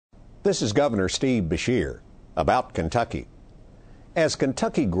This is Governor Steve Beshear about Kentucky. As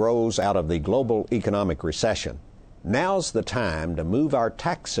Kentucky grows out of the global economic recession, now's the time to move our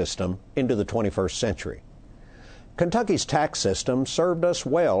tax system into the 21st century. Kentucky's tax system served us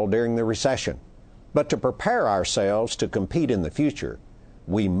well during the recession, but to prepare ourselves to compete in the future,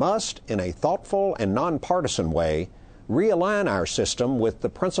 we must, in a thoughtful and nonpartisan way, realign our system with the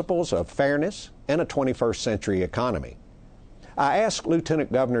principles of fairness and a 21st century economy. I asked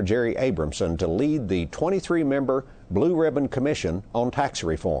Lieutenant Governor Jerry Abramson to lead the 23-member Blue Ribbon Commission on Tax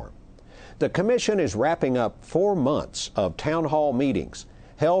Reform. The commission is wrapping up 4 months of town hall meetings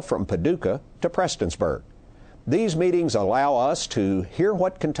held from Paducah to Prestonsburg. These meetings allow us to hear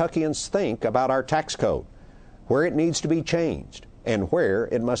what Kentuckians think about our tax code, where it needs to be changed, and where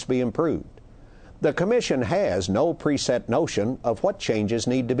it must be improved. The commission has no preset notion of what changes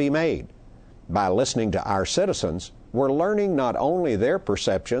need to be made. By listening to our citizens, we're learning not only their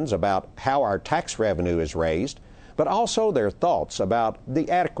perceptions about how our tax revenue is raised, but also their thoughts about the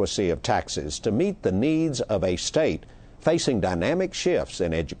adequacy of taxes to meet the needs of a state facing dynamic shifts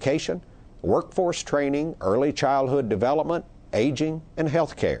in education, workforce training, early childhood development, aging, and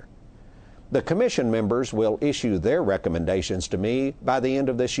health care. The commission members will issue their recommendations to me by the end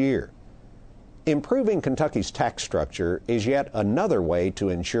of this year. Improving Kentucky's tax structure is yet another way to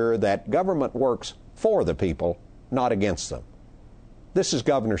ensure that government works for the people, not against them. This is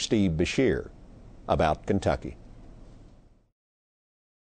Governor Steve Beshear about Kentucky.